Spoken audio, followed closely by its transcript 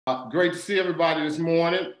Great to see everybody this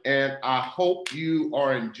morning, and I hope you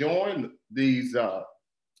are enjoying these.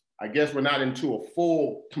 I guess we're not into a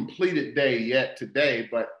full completed day yet today,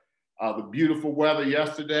 but the beautiful weather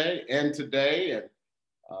yesterday and today, and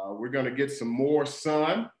we're going to get some more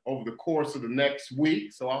sun over the course of the next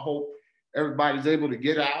week. So I hope everybody's able to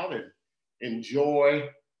get out and enjoy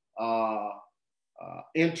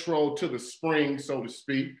intro to the spring, so to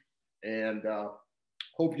speak, and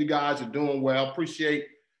hope you guys are doing well. Appreciate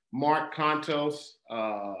Mark Contos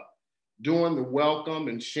doing the welcome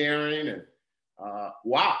and sharing. And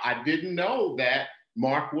wow, I didn't know that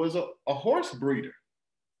Mark was a horse breeder.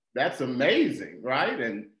 That's amazing, right?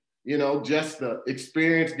 And, you know, just the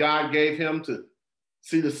experience God gave him to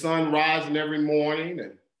see the sun rising every morning.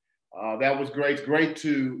 And that was great. It's great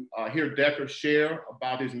to hear Decker share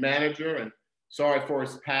about his manager, and sorry for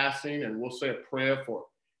his passing. And we'll say a prayer for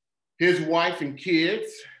his wife and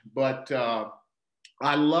kids. But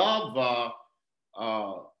I love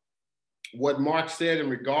what Mark said in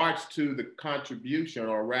regards to the contribution,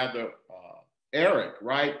 or rather Eric,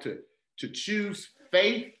 right? To choose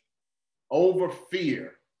faith over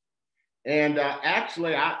fear. And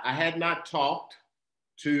actually, I had not talked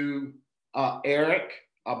to Eric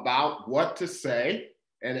about what to say.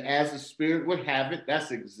 And as the Spirit would have it, that's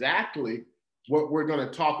exactly what we're going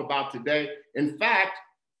to talk about today. In fact,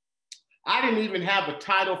 I didn't even have a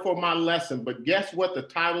title for my lesson, but guess what the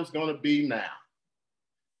title's going to be now?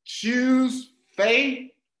 Choose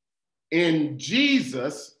faith in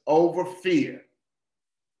Jesus over fear.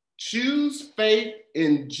 Choose faith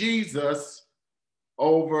in Jesus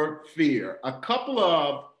over fear. A couple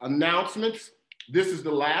of announcements. This is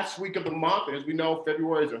the last week of the month. As we know,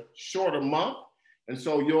 February is a shorter month. And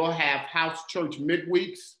so you'll have house church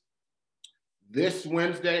midweeks this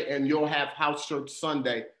Wednesday, and you'll have house church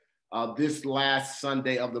Sunday this last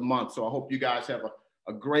Sunday of the month. So I hope you guys have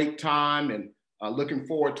a great time, and looking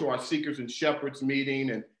forward to our Seekers and Shepherds meeting.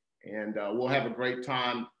 And we'll have a great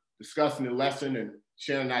time discussing the lesson, and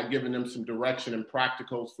Shannon and I giving them some direction and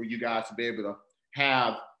practicals for you guys to be able to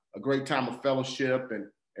have a great time of fellowship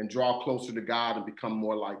and draw closer to God and become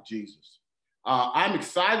more like Jesus. I'm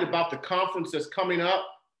excited about the conference that's coming up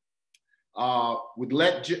with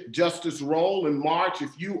Let Justice Roll in March.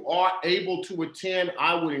 If you are able to attend,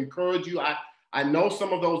 I would encourage you. I know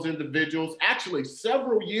some of those individuals. Actually,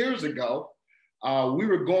 several years ago, we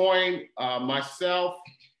were going, myself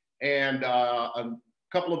and a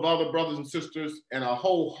couple of other brothers and sisters and a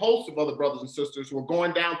whole host of other brothers and sisters were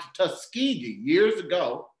going down to Tuskegee years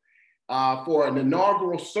ago for an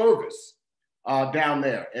inaugural service down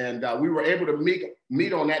there. And we were able to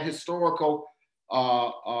meet on that historical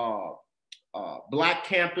Black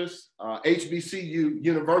campus, HBCU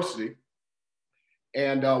University.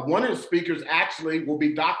 And one of the speakers actually will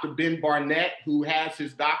be Dr. Ben Barnett, who has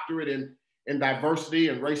his doctorate in diversity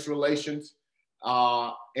and race relations.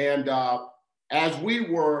 And as we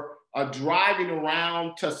were driving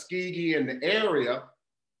around Tuskegee in the area,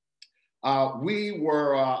 we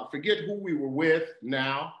were, forget who we were with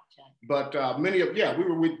now, but we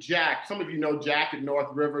were with Jack. Some of you know Jack at North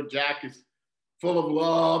River. Jack is full of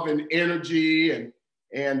love and energy,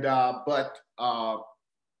 but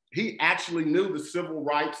he actually knew the civil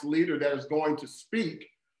rights leader that is going to speak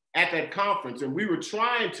at that conference. And we were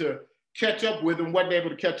trying to catch up with him, wasn't able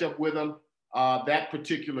to catch up with him that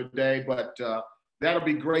particular day, but that'll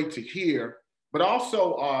be great to hear. But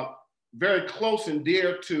also very close and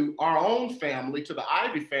dear to our own family, to the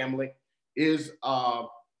Ivy family, is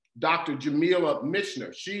Dr. Jamila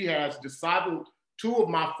Mishner. She has discipled two of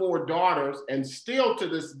my four daughters, and still to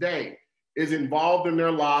this day is involved in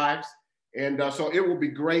their lives. And so it will be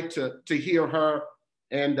great to hear her.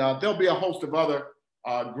 And there'll be a host of other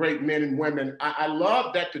great men and women. I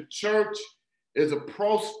love that the church is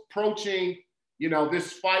approaching, you know,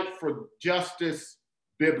 this fight for justice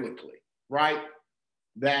biblically, right?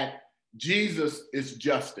 That Jesus is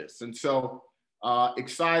justice. And so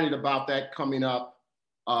excited about that coming up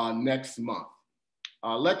next month.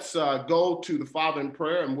 Let's go to the Father in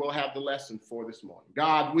prayer, and we'll have the lesson for this morning.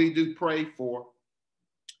 God, we do pray for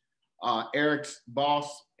Eric's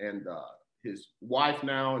boss and his wife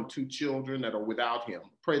now and two children that are without him.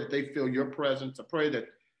 Pray that they feel your presence. I pray that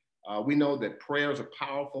we know that prayers are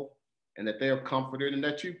powerful and that they are comforted, and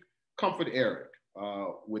that you comfort Eric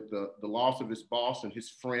with the loss of his boss and his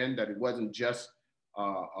friend, that it wasn't just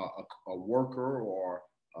a worker, or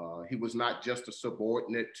he was not just a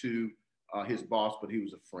subordinate to his boss, but he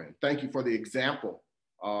was a friend. Thank you for the example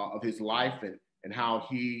of his life and how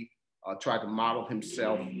he tried to model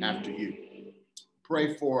himself after you.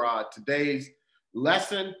 Pray for today's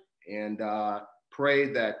lesson, and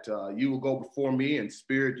pray that you will go before me and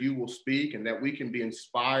spirit, you will speak, and that we can be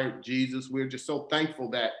inspired, Jesus. We're just so thankful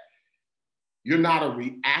that you're not a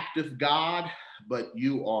reactive God, but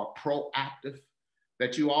you are proactive,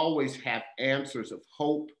 that you always have answers of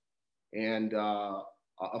hope and a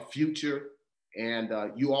future, and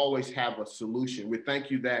you always have a solution. We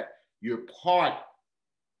thank you that you're part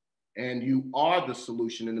and you are the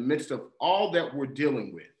solution in the midst of all that we're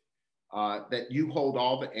dealing with, that you hold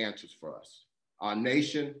all the answers for us, our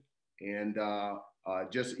nation, and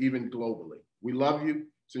just even globally. We love you.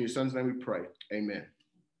 So in your son's name we pray. Amen.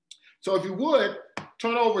 So if you would,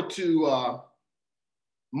 turn over to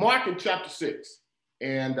Mark in chapter 6.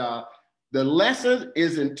 And the lesson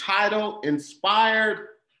is entitled Inspired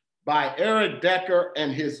by Eric Decker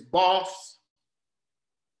and His Boss.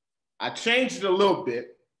 I changed it a little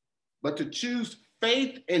bit, but to choose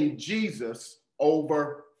faith in Jesus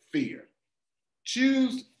over fear.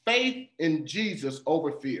 Choose faith in Jesus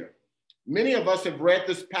over fear. Many of us have read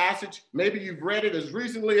this passage. Maybe you've read it as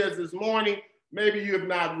recently as this morning. Maybe you have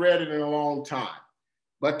not read it in a long time.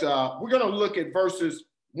 But we're going to look at verses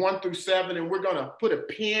 1 through 7, and we're going to put a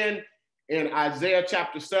pin in Isaiah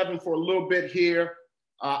chapter 7 for a little bit here.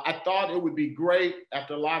 I thought it would be great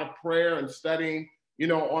after a lot of prayer and studying. You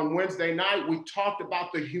know, on Wednesday night, we talked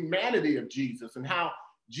about the humanity of Jesus and how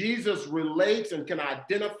Jesus relates and can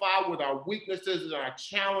identify with our weaknesses and our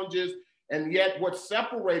challenges. And yet what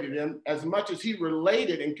separated him, as much as he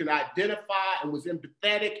related and can identify and was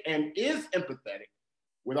empathetic and is empathetic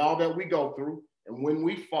with all that we go through, and when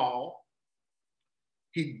we fall,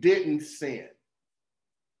 he didn't sin.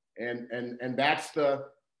 And that's the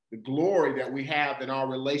glory that we have in our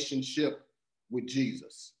relationship with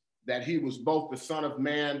Jesus, that he was both the Son of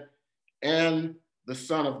Man and the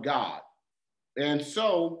Son of God. And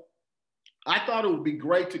so I thought it would be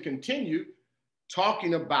great to continue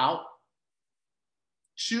talking about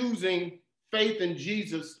choosing faith in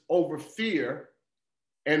Jesus over fear.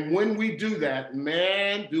 And when we do that,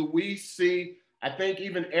 man, do we see, I think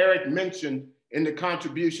even Eric mentioned in the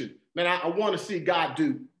contribution, man, I want to see God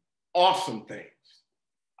do awesome things.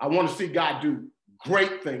 I want to see God do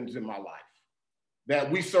great things in my life, that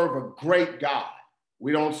we serve a great God.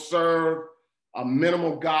 We don't serve a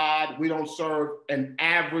minimal God. We don't serve an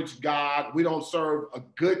average God. We don't serve a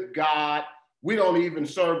good God. We don't even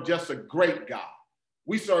serve just a great God.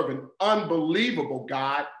 We serve an unbelievable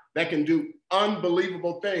God that can do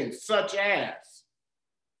unbelievable things, such as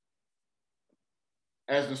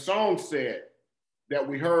the song said that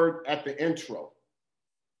we heard at the intro,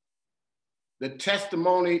 the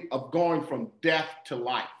testimony of going from death to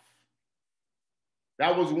life.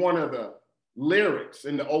 That was one of the lyrics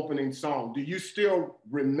in the opening song. Do you still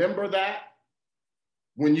remember that?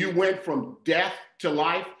 When you went from death to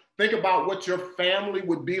life, think about what your family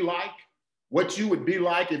would be like, what you would be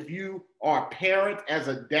like if you are a parent, as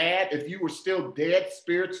a dad, if you were still dead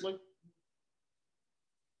spiritually,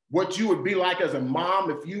 what you would be like as a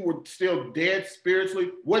mom if you were still dead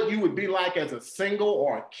spiritually, what you would be like as a single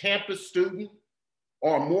or a campus student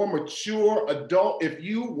or a more mature adult if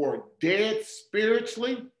you were dead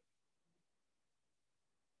spiritually.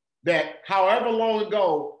 That however long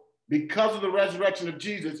ago, because of the resurrection of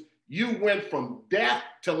Jesus, you went from death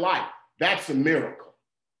to life. That's a miracle.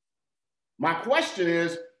 My question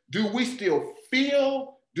is, do we still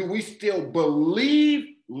feel, do we still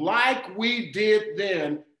believe like we did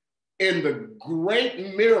then in the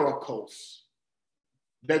great miracles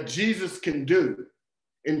that Jesus can do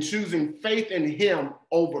in choosing faith in him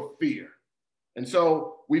over fear? And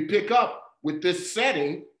so we pick up with this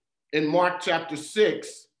setting in Mark chapter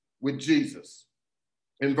 6 with Jesus.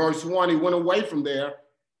 In verse 1, he went away from there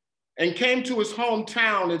and came to his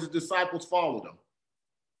hometown, and his disciples followed him.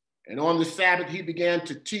 And on the Sabbath, he began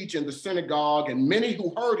to teach in the synagogue, and many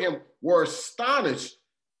who heard him were astonished,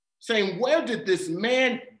 saying, "Where did this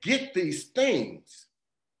man get these things?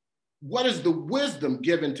 What is the wisdom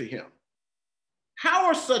given to him? How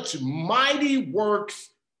are such mighty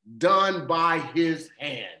works done by his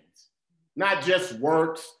hands?" Not just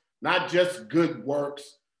works, not just good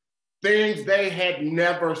works, things they had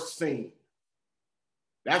never seen.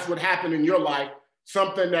 That's what happened in your life,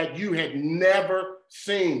 something that you had never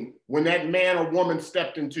seen when that man or woman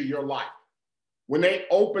stepped into your life. When they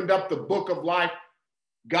opened up the book of life,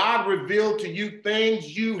 God revealed to you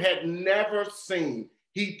things you had never seen.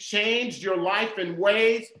 He changed your life in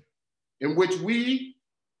ways in which we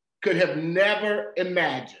could have never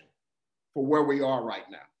imagined for where we are right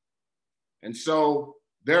now. And so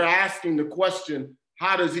they're asking the question,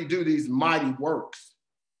 how does he do these mighty works?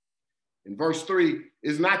 In verse 3,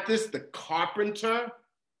 is not this the carpenter,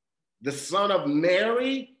 the son of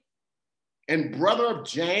Mary, and brother of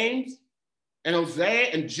James and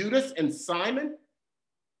Hosea and Judas and Simon?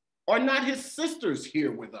 Are not his sisters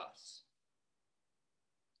here with us?"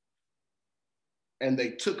 And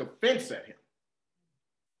they took offense at him.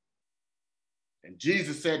 And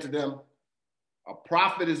Jesus said to them, "A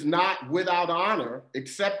prophet is not without honor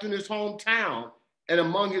except in his hometown and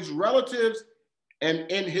among his relatives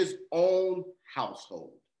and in his own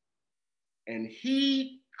household." And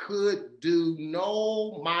he could do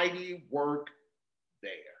no mighty work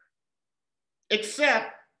there,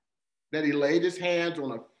 except that he laid his hands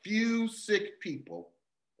on a few sick people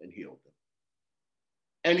and healed them.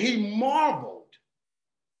 And he marveled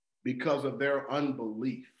because of their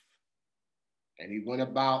unbelief. And he went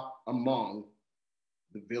about among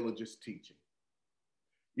the villages teaching.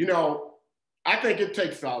 You know, I think it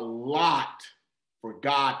takes a lot for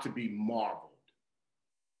God to be marveled.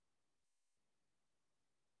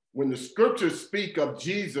 When the scriptures speak of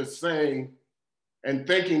Jesus saying and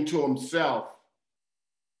thinking to himself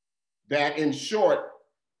that, in short,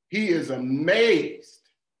 he is amazed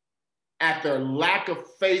at their lack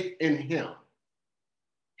of faith in him.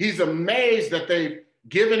 He's amazed that they've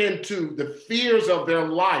given into the fears of their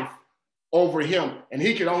life over him, and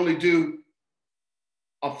he could only do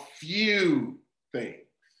a few things,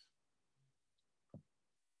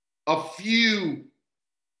 a few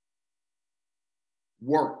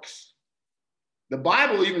works. The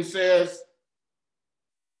Bible even says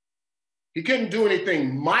he couldn't do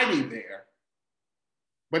anything mighty there,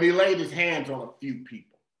 but he laid his hands on a few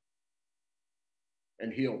people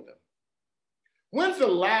and healed them. When's the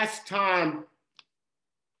last time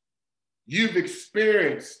you've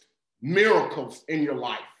experienced miracles in your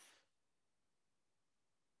life?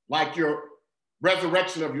 Like your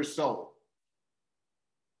resurrection of your soul.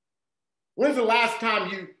 When's the last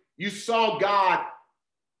time you saw God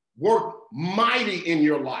work mighty in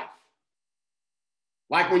your life?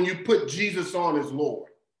 Like when you put Jesus on as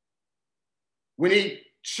Lord. When he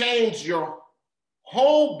changed your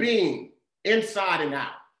whole being inside and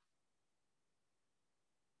out.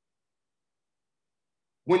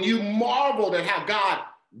 When you marveled at how God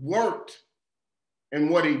worked and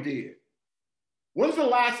what he did. When's the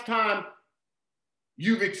last time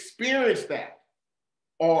you've experienced that?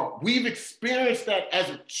 Or we've experienced that as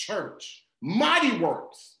a church? Mighty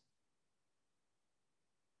works.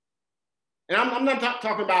 And I'm not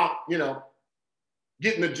talking about,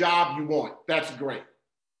 getting the job you want. That's great.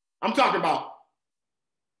 I'm talking about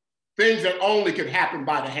things that only could happen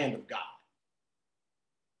by the hand of God.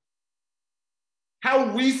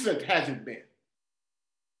 How recent has it been?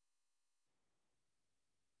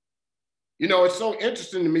 It's so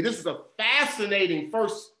interesting to me. This is a fascinating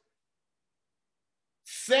first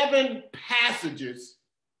 7 passages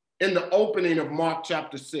in the opening of Mark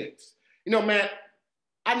chapter 6. Man,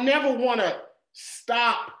 I never want to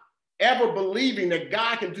stop ever believing that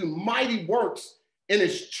God can do mighty works in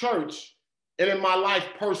his church and in my life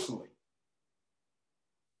personally.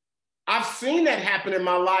 I've seen that happen in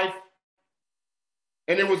my life,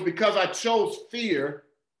 and it was because I chose fear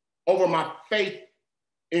over my faith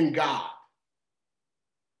in God.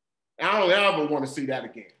 I don't ever want to see that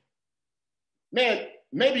again. Man,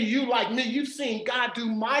 maybe you, like me, you've seen God do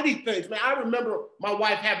mighty things. Man, I remember my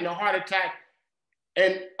wife having a heart attack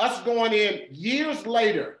and us going in years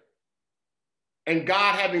later and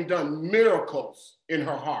God having done miracles in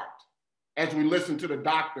her heart as we listened to the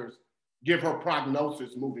doctors give her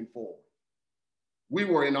prognosis moving forward. We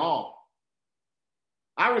were in awe.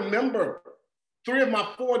 I remember 3 of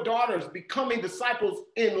my 4 daughters becoming disciples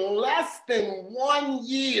in less than 1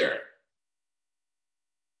 year.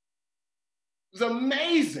 It was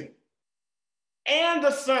amazing. And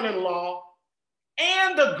the son-in-law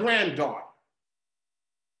and the granddaughter.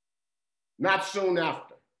 Not soon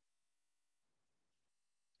after.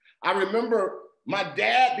 I remember my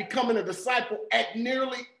dad becoming a disciple at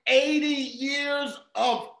nearly 80 years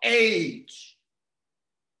of age.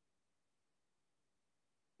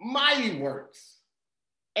 Mighty works.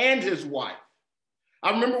 And his wife.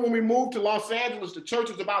 I remember when we moved to Los Angeles, the church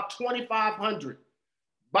was about 2,500.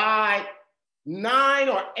 By 9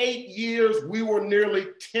 or 8 years, we were nearly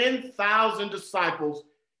 10,000 disciples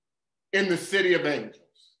in the city of Angels.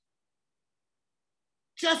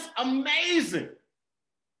 Just amazing.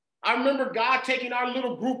 I remember God taking our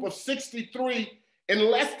little group of 63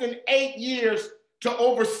 in less than 8 years to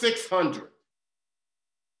over 600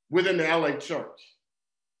 within the LA church.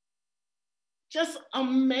 Just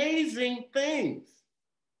amazing things.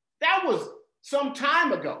 That was some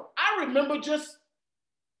time ago. I remember just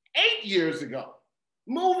 8 years ago,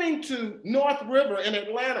 moving to North River in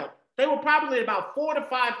Atlanta. They were probably about 400 to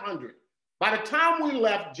 500 By the time we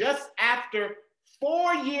left, just after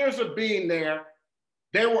 4 years of being there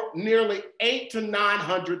were nearly 800 to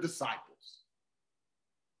 900 disciples.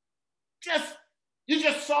 You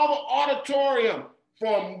just saw the auditorium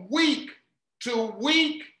from week to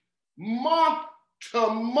week, month to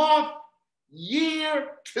month, year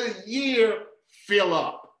to year fill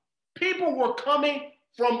up. People were coming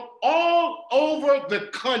from all over the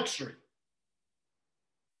country.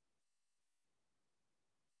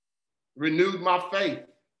 Renewed my faith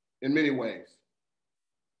in many ways.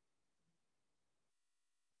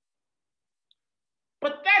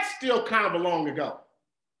 But that's still kind of a long ago.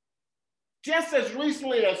 Just as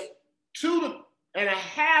recently as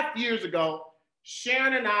 2.5 years ago,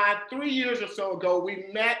 Sharon and I, 3 years or so ago, we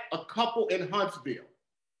met a couple in Huntsville,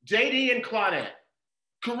 JD and Claudette,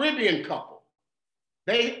 Caribbean couple.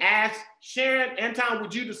 They asked Sharon, Anton,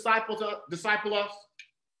 would you disciple us?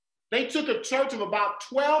 They took a church of about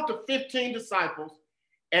 12 to 15 disciples,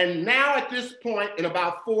 and now at this point, in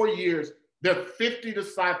about 4 years, they're 50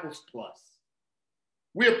 disciples plus.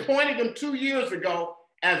 We appointed them 2 years ago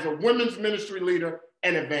as a women's ministry leader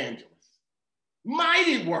and evangelist.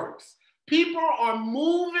 Mighty works. People are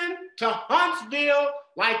moving to Huntsville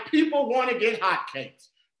like people want to get hotcakes.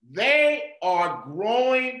 They are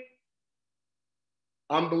growing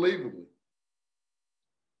unbelievably.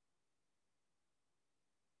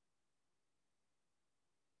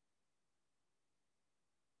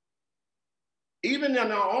 Even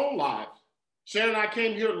in our own lives, Sharon and I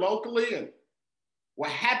came here locally and we're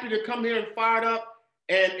happy to come here and fired up.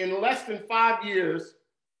 And in less than 5 years,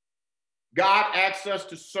 God asked us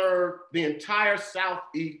to serve the entire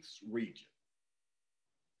Southeast region.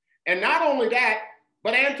 And not only that,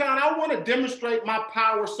 but Anton, I want to demonstrate my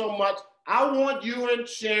power so much. I want you and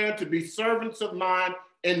Sharon to be servants of mine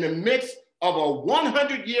in the midst of a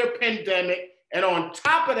 100-year pandemic. And on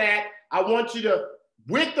top of that, I want you to,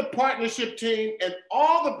 with the partnership team and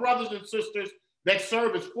all the brothers and sisters that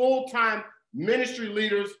serve as full-time ministry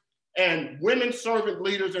leaders and women servant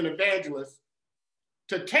leaders and evangelists,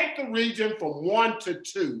 to take the region from 1 to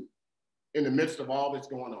 2 in the midst of all that's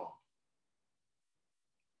going on.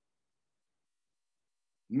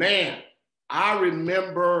 Man, I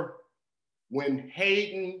remember when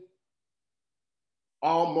Hayden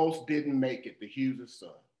almost didn't make it, the Hughes' son.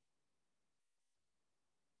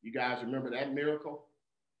 You guys remember that miracle?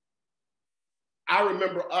 I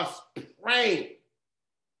remember us praying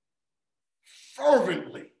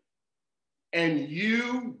fervently, and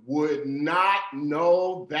you would not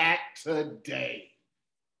know that today.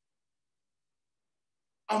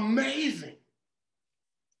 Amazing.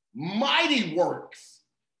 Mighty works.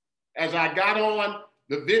 As I got on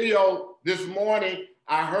the video this morning,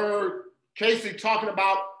 I heard Casey talking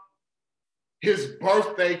about his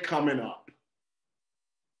birthday coming up.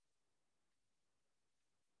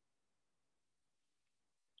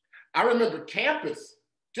 I remember campus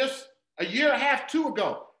just a year and a half, 2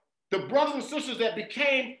 ago, the brothers and sisters that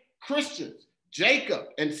became Christians, Jacob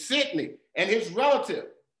and Sydney and his relative,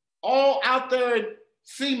 all out there in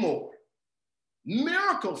Seymour.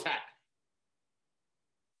 Miracles happen.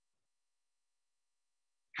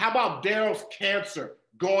 How about Daryl's cancer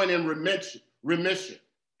going in remission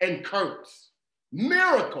and Kurt's?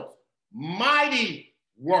 Miracles, mighty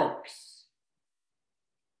works.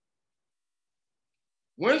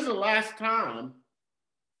 When's the last time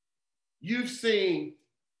you've seen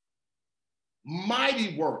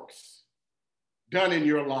mighty works done in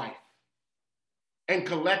your life and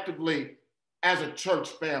collectively as a church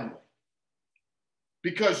family?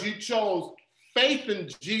 Because you chose faith in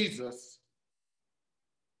Jesus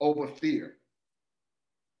over fear.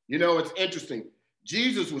 You know, it's interesting.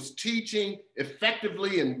 Jesus was teaching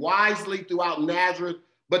effectively and wisely throughout Nazareth,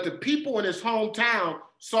 but the people in his hometown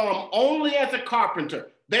saw him only as a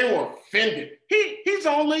carpenter. They were offended. He's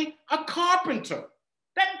only a carpenter.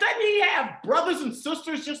 Doesn't he have brothers and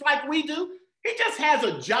sisters just like we do? He just has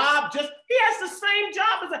a job. He has the same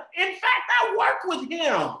job as in fact, I work with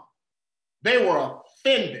him. They were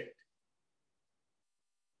offended.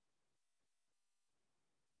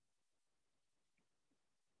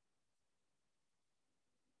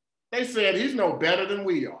 They said he's no better than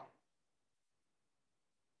we are.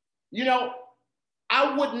 You know,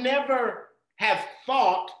 I would never have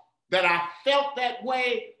thought that I felt that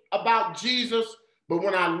way about Jesus, but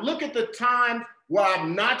when I look at the times where I've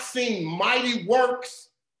not seen mighty works,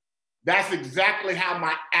 that's exactly how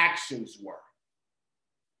my actions were.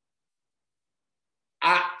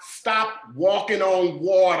 I stopped walking on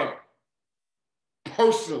water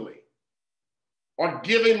personally or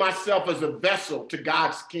giving myself as a vessel to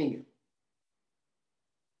God's kingdom.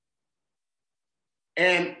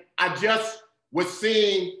 And I just was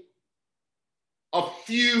seeing a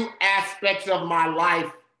few aspects of my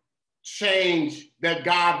life change that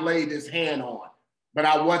God laid his hand on, but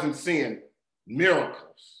I wasn't seeing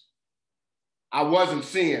miracles. I wasn't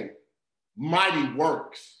seeing mighty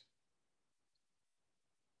works.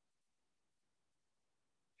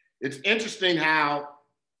 It's interesting how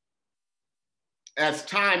as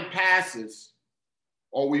time passes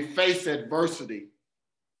or we face adversity,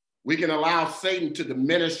 we can allow Satan to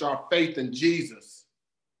diminish our faith in Jesus.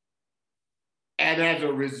 And as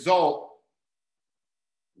a result,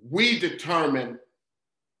 we determine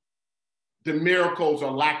the miracles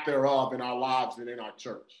or lack thereof in our lives and in our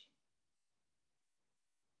church.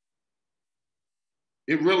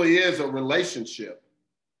 It really is a relationship.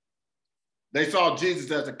 They saw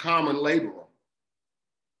Jesus as a common laborer,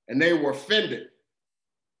 and they were offended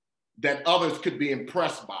that others could be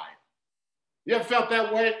impressed by it. You ever felt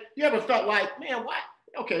that way? You ever felt like, man, what?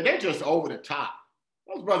 Okay, they're just over the top.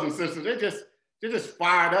 Those brothers and sisters, they're just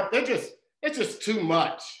fired up. It's just too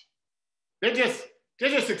much. They're just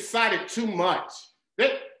excited too much.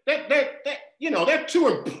 They're too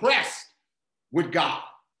impressed with God.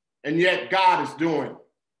 And yet God is doing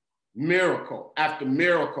miracle after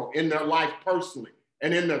miracle in their life personally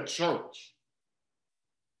and in their church.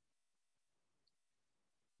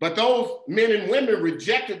 But those men and women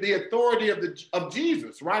rejected the authority of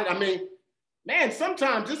Jesus, right? I mean, man,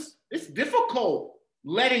 sometimes it's difficult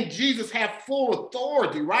letting Jesus have full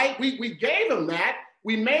authority, right? We gave him that.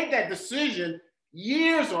 We made that decision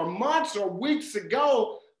years or months or weeks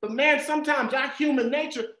ago. But man, sometimes our human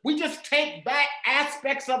nature, we just take back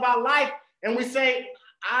aspects of our life and we say,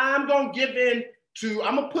 I'm going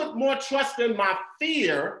to put more trust in my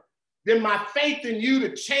fear than my faith in you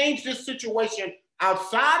to change this situation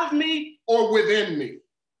outside of me or within me.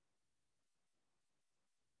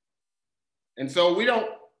 And so we don't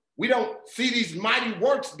see these mighty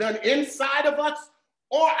works done inside of us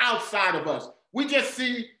or outside of us. We just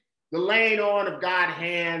see the laying on of God's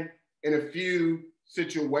hand in a few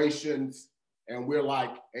situations, and we're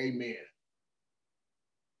like, amen.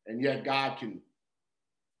 And yet God can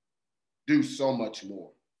do so much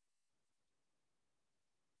more.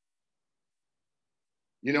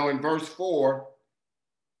 You know, in verse 4,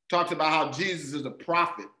 talks about how Jesus is a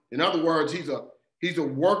prophet. In other words, he's a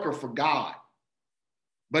worker for God,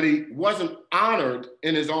 but he wasn't honored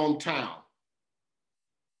in his own town.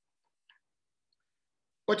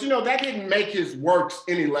 But you know, that didn't make his works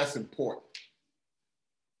any less important.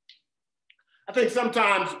 I think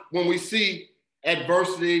sometimes when we see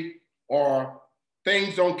adversity or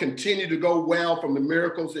things don't continue to go well from the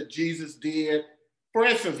miracles that Jesus did, for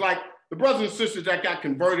instance, like the brothers and sisters that got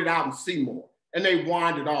converted out in Seymour, and they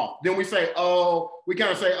wandered off. Then we say, we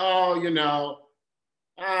kind of say,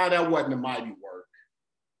 that wasn't a mighty work.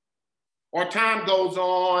 Or time goes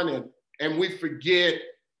on and we forget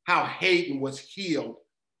how Hayden was healed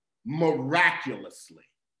miraculously.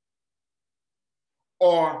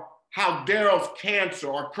 Or how Daryl's cancer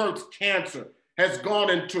or Kurt's cancer has gone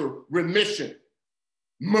into remission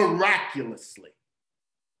miraculously.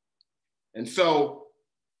 And so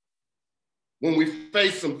when we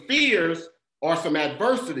face some fears or some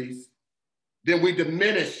adversities, then we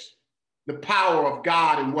diminish the power of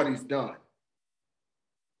God and what he's done.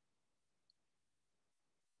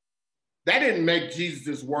 That didn't make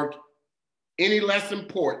Jesus' work any less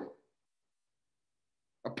important.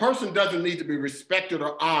 A person doesn't need to be respected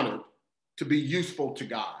or honored to be useful to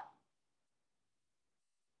God.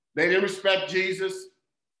 They didn't respect Jesus.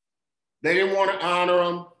 They didn't want to honor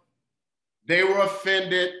him. They were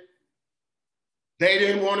offended. They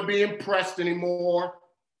didn't want to be impressed anymore.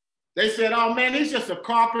 They said, oh man, he's just a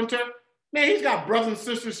carpenter. Man, he's got brothers and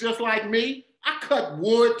sisters just like me. I cut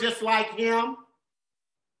wood just like him.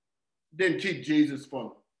 Didn't keep Jesus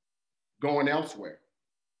from going elsewhere.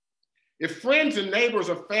 If friends and neighbors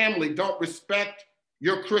or family don't respect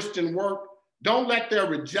your Christian work, don't let their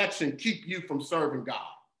rejection keep you from serving God.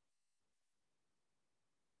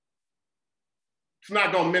 It's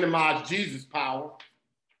not going to minimize Jesus' power.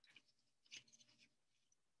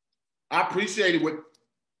 I appreciated what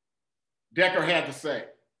Decker had to say.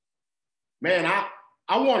 Man,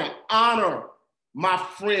 I want to honor my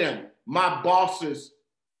friend, my boss's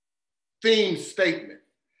theme statement.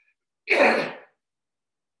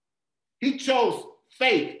 He chose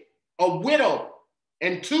faith, a widow,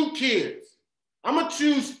 and 2 kids. I'm going to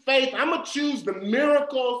choose faith. I'm going to choose the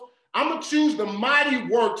miracles. I'm going to choose the mighty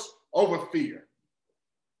works over fear.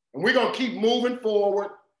 And we're going to keep moving forward.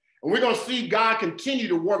 And we're going to see God continue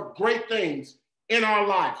to work great things in our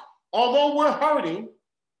lives. Although we're hurting,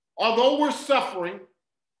 although we're suffering,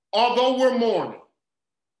 although we're mourning,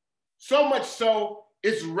 So much so,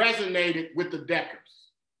 it's resonated with the Deckers.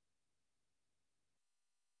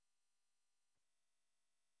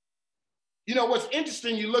 You know, what's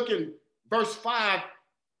interesting, you look in verse 5,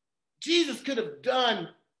 Jesus could have done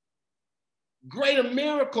greater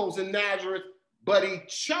miracles in Nazareth, but he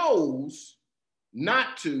chose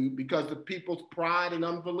not to because of people's pride and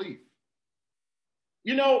unbelief.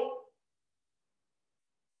 You know,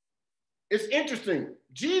 it's interesting.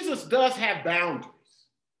 Jesus does have boundaries.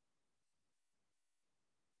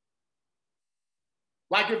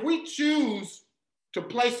 Like if we choose to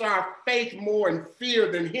place our faith more in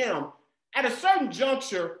fear than him, at a certain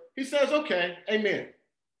juncture, he says, okay, amen.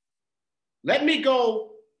 Let me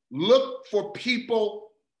go look for people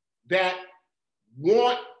that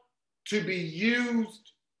want to be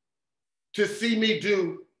used to see me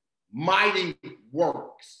do mighty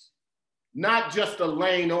works, not just a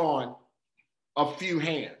laying on a few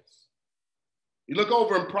hands. You look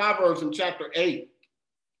over in Proverbs in chapter 8.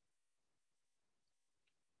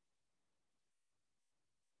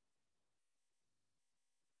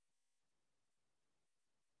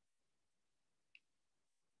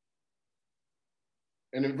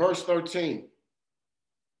 And in verse 13,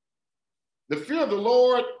 the fear of the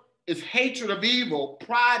Lord is hatred of evil,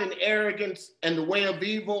 pride and arrogance, and the way of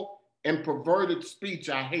evil and perverted speech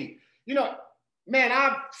I hate. You know, man,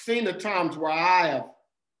 I've seen the times where I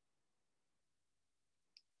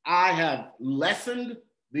have lessened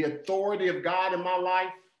the authority of God in my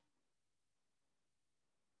life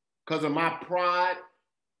because of my pride,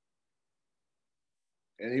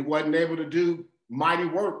 and he wasn't able to do mighty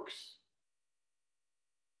works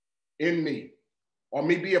in me, or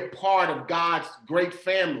me be a part of God's great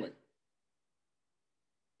family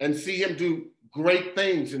and see him do great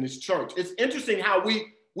things in his church. It's interesting how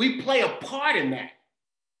we play a part in that.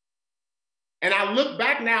 And I look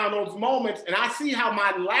back now in those moments and I see how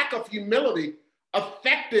my lack of humility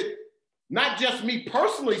affected not just me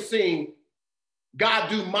personally seeing God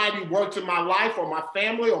do mighty works in my life or my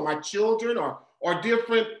family or my children or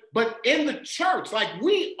different, but in the church, like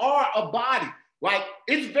we are a body. Like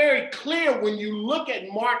it's very clear when you look at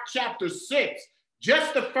Mark chapter 6,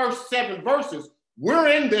 just the first 7 verses, we're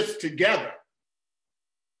in this together.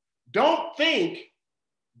 Don't think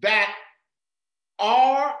that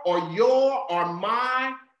our or your or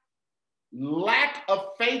my lack of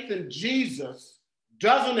faith in Jesus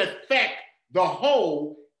doesn't affect the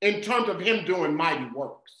whole in terms of him doing mighty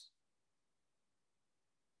works.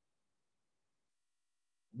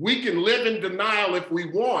 We can live in denial if we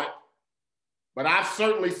want, but I've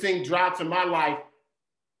certainly seen droughts in my life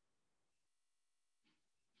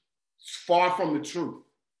far from the truth.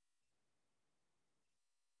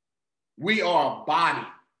 We are a body.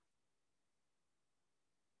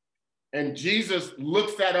 And Jesus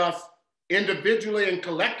looks at us individually and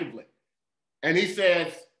collectively. And he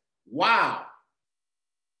says, wow.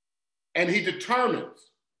 And he determines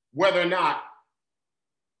whether or not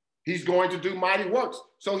he's going to do mighty works.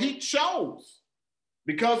 So he chose,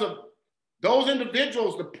 because of those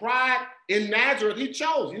individuals, the pride in Nazareth, he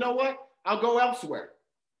chose, you know what? I'll go elsewhere.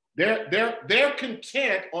 They're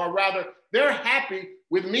content, or rather, they're happy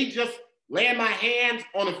with me just laying my hands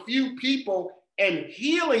on a few people and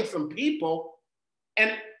healing some people.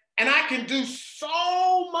 And I can do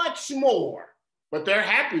so much more, but they're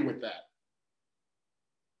happy with that.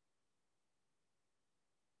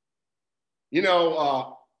 You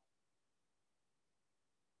know,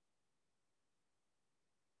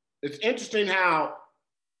 it's interesting how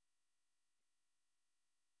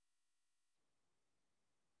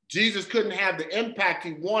Jesus couldn't have the impact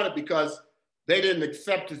he wanted because they didn't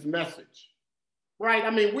accept his message, right? I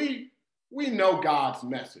mean, we know God's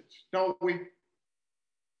message, don't we?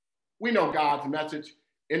 We know God's message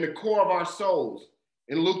in the core of our souls.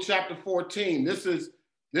 In Luke chapter 14, this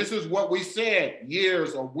is what we said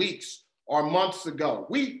years or weeks or months ago.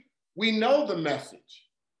 We know the message.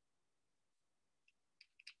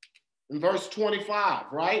 In verse 25,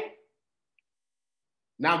 right?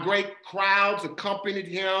 Now great crowds accompanied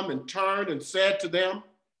him and turned and said to them,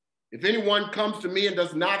 if anyone comes to me and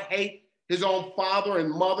does not hate his own father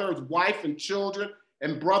and mother, his wife and children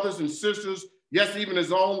and brothers and sisters, yes, even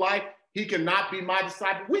his own life, he cannot be my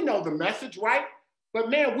disciple. We know the message, right?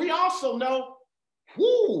 But man, we also know,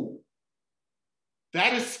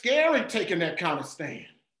 that is scary, taking that kind of stand.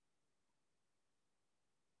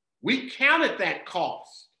 We counted that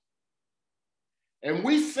cost. And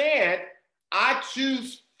we said, I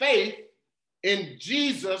choose faith in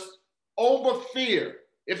Jesus over fear.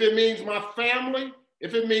 If it means my family,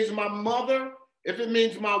 if it means my mother, if it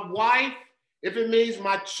means my wife, if it means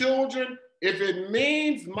my children, if it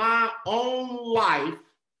means my own life,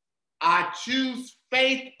 I choose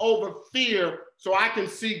faith over fear so I can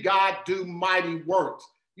see God do mighty works.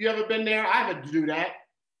 You ever been there? I've had to do that.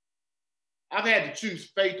 I've had to choose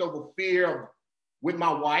faith over fear with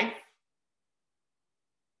my wife.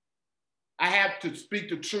 I have to speak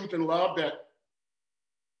the truth in love that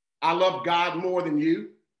I love God more than you.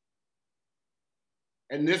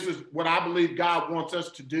 And this is what I believe God wants us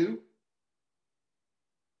to do.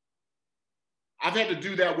 I've had to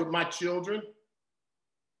do that with my children,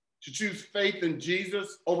 to choose faith in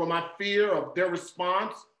Jesus over my fear of their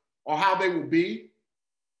response or how they will be.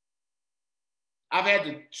 I've had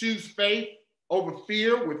to choose faith over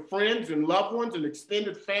fear with friends and loved ones and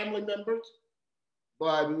extended family members.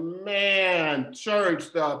 But man,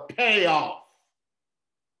 church, the payoff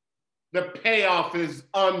is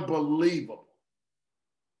unbelievable.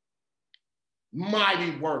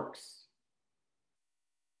 Mighty works.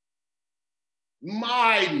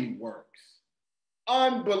 Mighty works.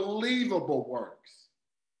 Unbelievable works.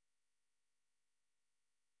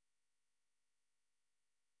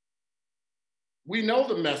 We know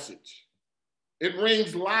the message. It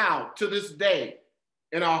rings loud to this day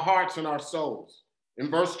in our hearts and our souls. In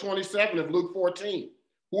verse 27 of Luke 14,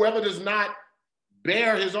 whoever does not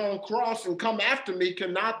bear his own cross and come after me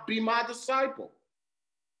cannot be my disciple.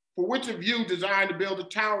 For which of you desiring to build a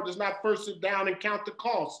tower does not first sit down and count the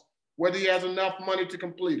cost, whether he has enough money to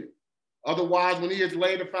complete it? Otherwise, when he has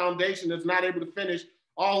laid a foundation and is not able to finish,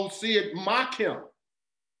 all who see it mock him,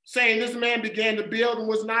 saying, this man began to build and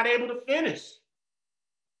was not able to finish.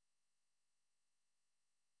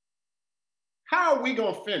 How are we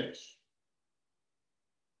going to finish?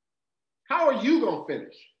 How are you going to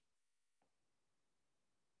finish?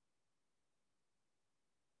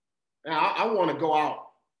 Now, I want to go out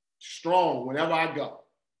strong whenever I go.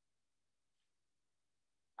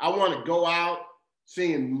 I want to go out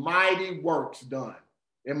seeing mighty works done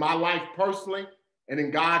in my life personally and in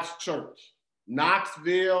God's church.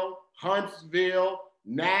 Knoxville, Huntsville,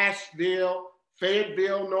 Nashville,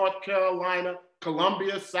 Fayetteville, North Carolina,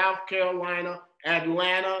 Columbia, South Carolina,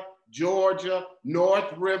 Atlanta, Georgia,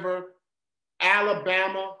 North River,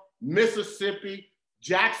 Alabama, Mississippi,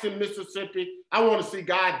 Jackson, Mississippi. I want to see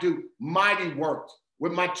God do mighty works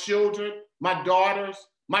with my children, my daughters,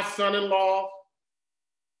 my son-in-law,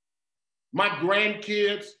 my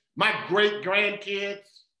grandkids, my great-grandkids.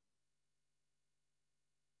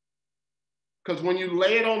 Because when you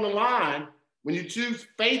lay it on the line, when you choose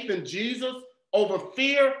faith in Jesus over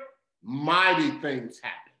fear, mighty things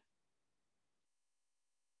happen.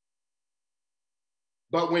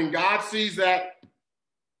 But when God sees that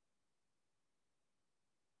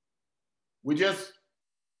we just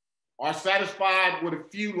are satisfied with a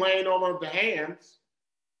few laying on of the hands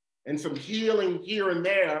and some healing here and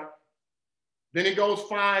there, then he goes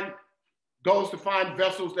to find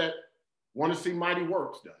vessels that want to see mighty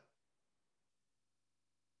works done.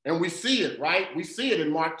 And we see it, right? We see it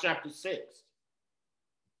in Mark chapter 6.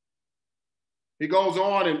 He goes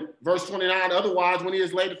on in verse 29, otherwise, when he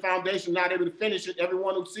has laid the foundation, not able to finish it,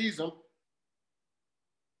 everyone who sees him,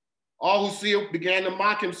 all who see it began to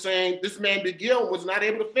mock him, saying, this man began was not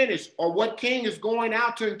able to finish. Or what king is going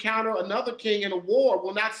out to encounter another king in a war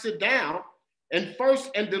will not sit down and first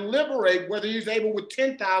and deliberate whether he's able with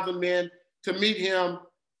 10,000 men to meet him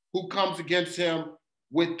who comes against him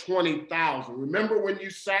with 20,000. Remember when you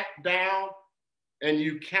sat down and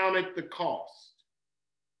you counted the cost?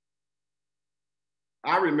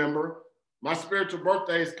 I remember my spiritual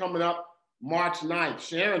birthday is coming up March 9th.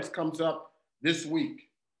 Sharon's comes up this week.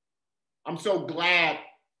 I'm so glad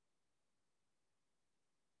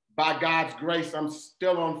by God's grace, I'm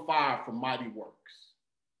still on fire for mighty works.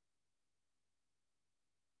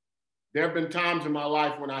 There have been times in my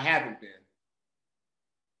life when I haven't been.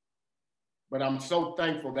 But I'm so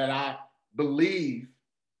thankful that I believe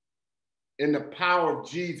in the power of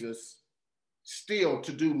Jesus still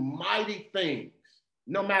to do mighty things,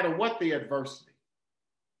 no matter what the adversity.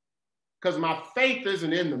 Because my faith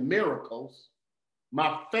isn't in the miracles.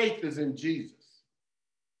 My faith is in Jesus.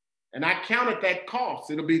 And I counted that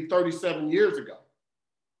cost. It'll be 37 years ago.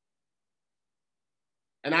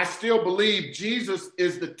 And I still believe Jesus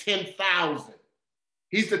is the 10,000.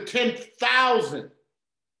 He's the 10,000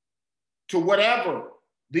 to whatever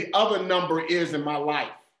the other number is in my life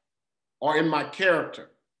or in my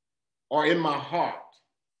character or in my heart.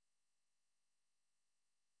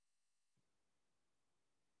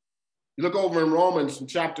 You look over in Romans in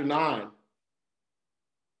chapter 9.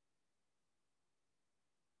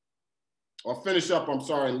 Or finish up, in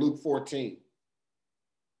Luke 14.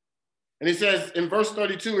 And he says in verse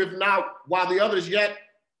 32, if not, while the others yet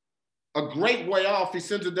a great way off, he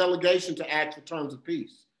sends a delegation to ask for terms of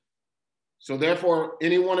peace. So therefore,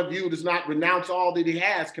 any one of you who does not renounce all that he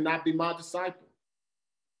has cannot be my disciple.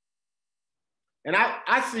 And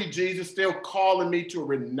I see Jesus still calling me to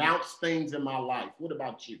renounce things in my life. What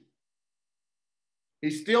about you?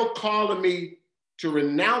 He's still calling me to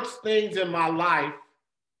renounce things in my life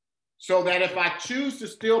so that if I choose to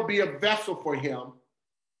still be a vessel for him,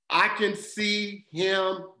 I can see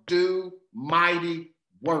him do mighty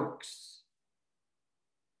works.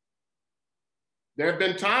 There have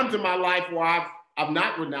been times in my life where I've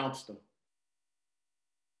not renounced them.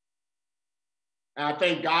 And I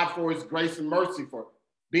thank God for his grace and mercy for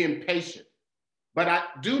being patient. But I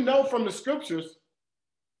do know from the scriptures,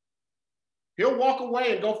 he'll walk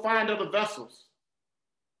away and go find other vessels.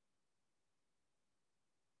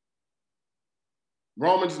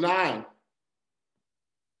 Romans 9.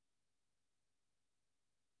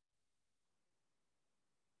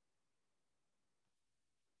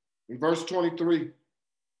 In verse 23.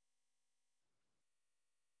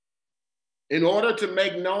 In order to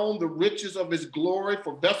make known the riches of his glory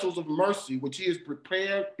for vessels of mercy, which he has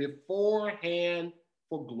prepared beforehand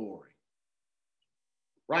for glory.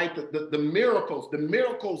 Right? The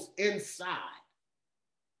miracles inside.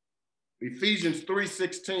 Ephesians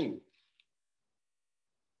 3:16.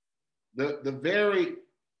 The very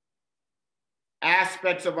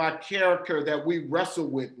aspects of our character that we wrestle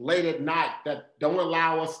with late at night that don't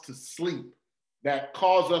allow us to sleep, that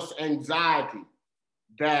cause us anxiety,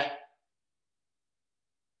 that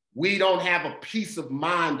we don't have a peace of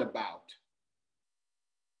mind about.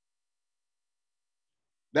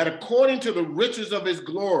 That according to the riches of his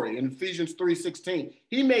glory, in Ephesians 3:16,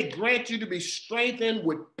 he may grant you to be strengthened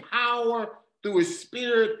with power through his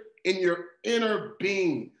spirit in your inner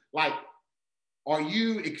being. Like, are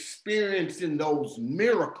you experiencing those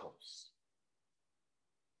miracles?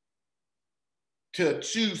 To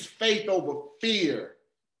choose faith over fear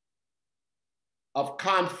of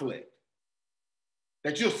conflict.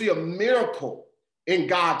 That you'll see a miracle in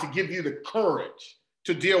God to give you the courage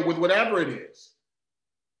to deal with whatever it is,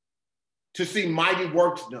 to see mighty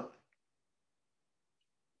works done.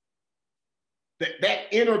 That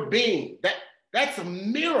inner being, that's a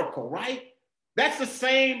miracle, right? That's the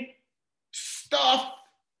same stuff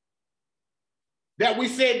that we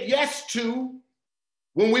said yes to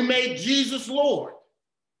when we made Jesus Lord.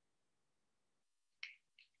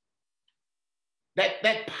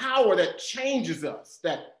 That power that changes us,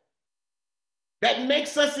 that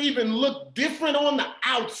makes us even look different on the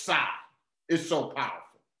outside is so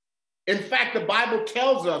powerful. In fact, the Bible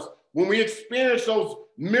tells us when we experience those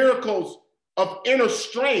miracles of inner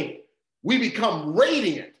strength, we become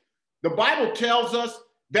radiant. The Bible tells us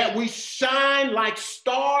that we shine like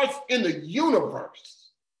stars in the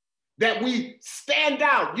universe, that we stand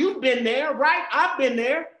out. You've been there, right? I've been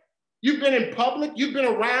there. You've been in public. You've been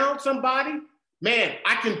around somebody. Man,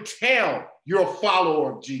 I can tell you're a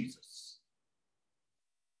follower of Jesus.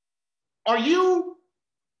 Are you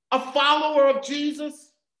a follower of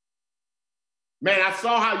Jesus? Man, I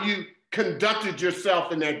saw how you conducted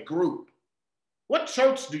yourself in that group. What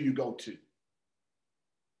church do you go to?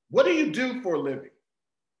 What do you do for a living?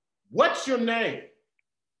 What's your name?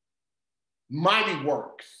 Mighty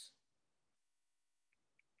works.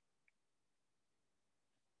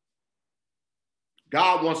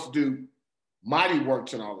 God wants to do mighty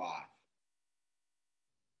works in our life.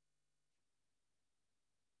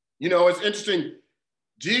 You know, it's interesting.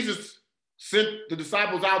 Jesus sent the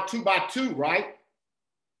disciples out 2 by 2, right?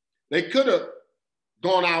 They could have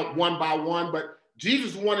gone out 1 by 1, but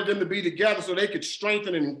Jesus wanted them to be together so they could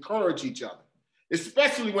strengthen and encourage each other,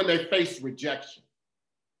 especially when they face rejection.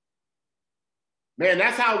 Man,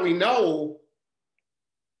 that's how we know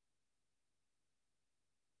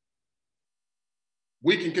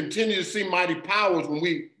we can continue to see mighty powers when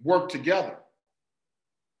we work together.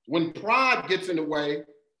 When pride gets in the way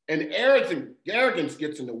and arrogance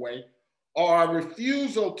gets in the way, or our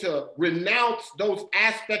refusal to renounce those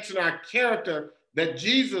aspects in our character that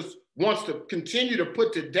Jesus wants to continue to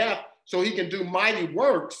put to death so he can do mighty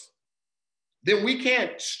works, then we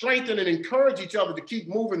can't strengthen and encourage each other to keep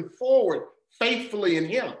moving forward faithfully in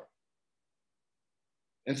him.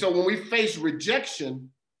 And so when we face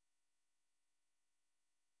rejection,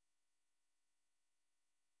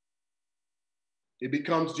 it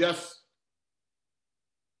becomes just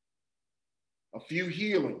a few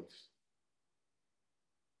healings,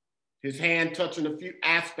 his hand touching a few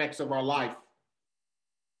aspects of our life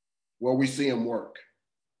where we see him work.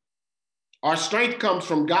 Our strength comes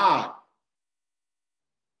from God.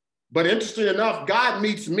 But interesting enough, God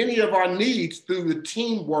meets many of our needs through the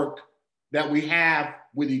teamwork that we have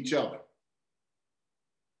with each other.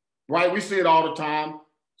 Right? We see it all the time.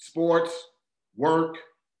 Sports, work,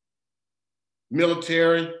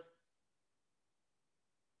 military.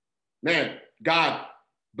 Man, God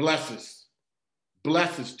blesses,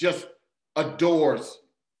 just adores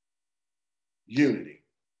unity.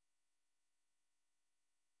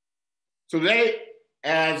 So today,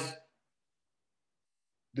 as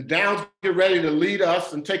the Downs get ready to lead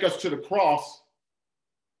us and take us to the cross,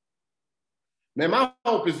 man, my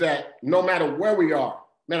hope is that no matter where we are,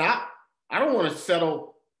 man, I don't want to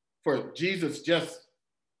settle for Jesus just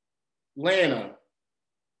laying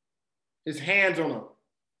his hands on a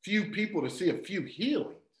few people to see a few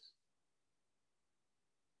healings.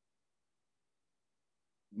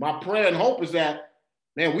 My prayer and hope is that,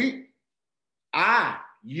 man,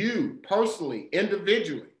 you personally,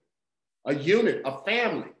 individually, a unit, a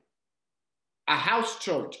family, a house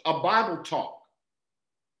church, a Bible talk,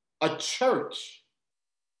 a church,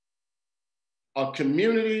 a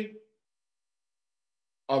community,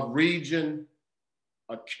 a region,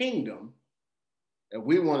 a kingdom, and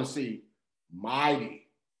we want to see mighty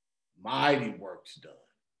works done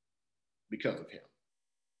because of him.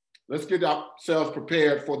 Let's get ourselves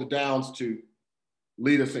prepared for the Downs to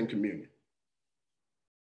lead us in communion.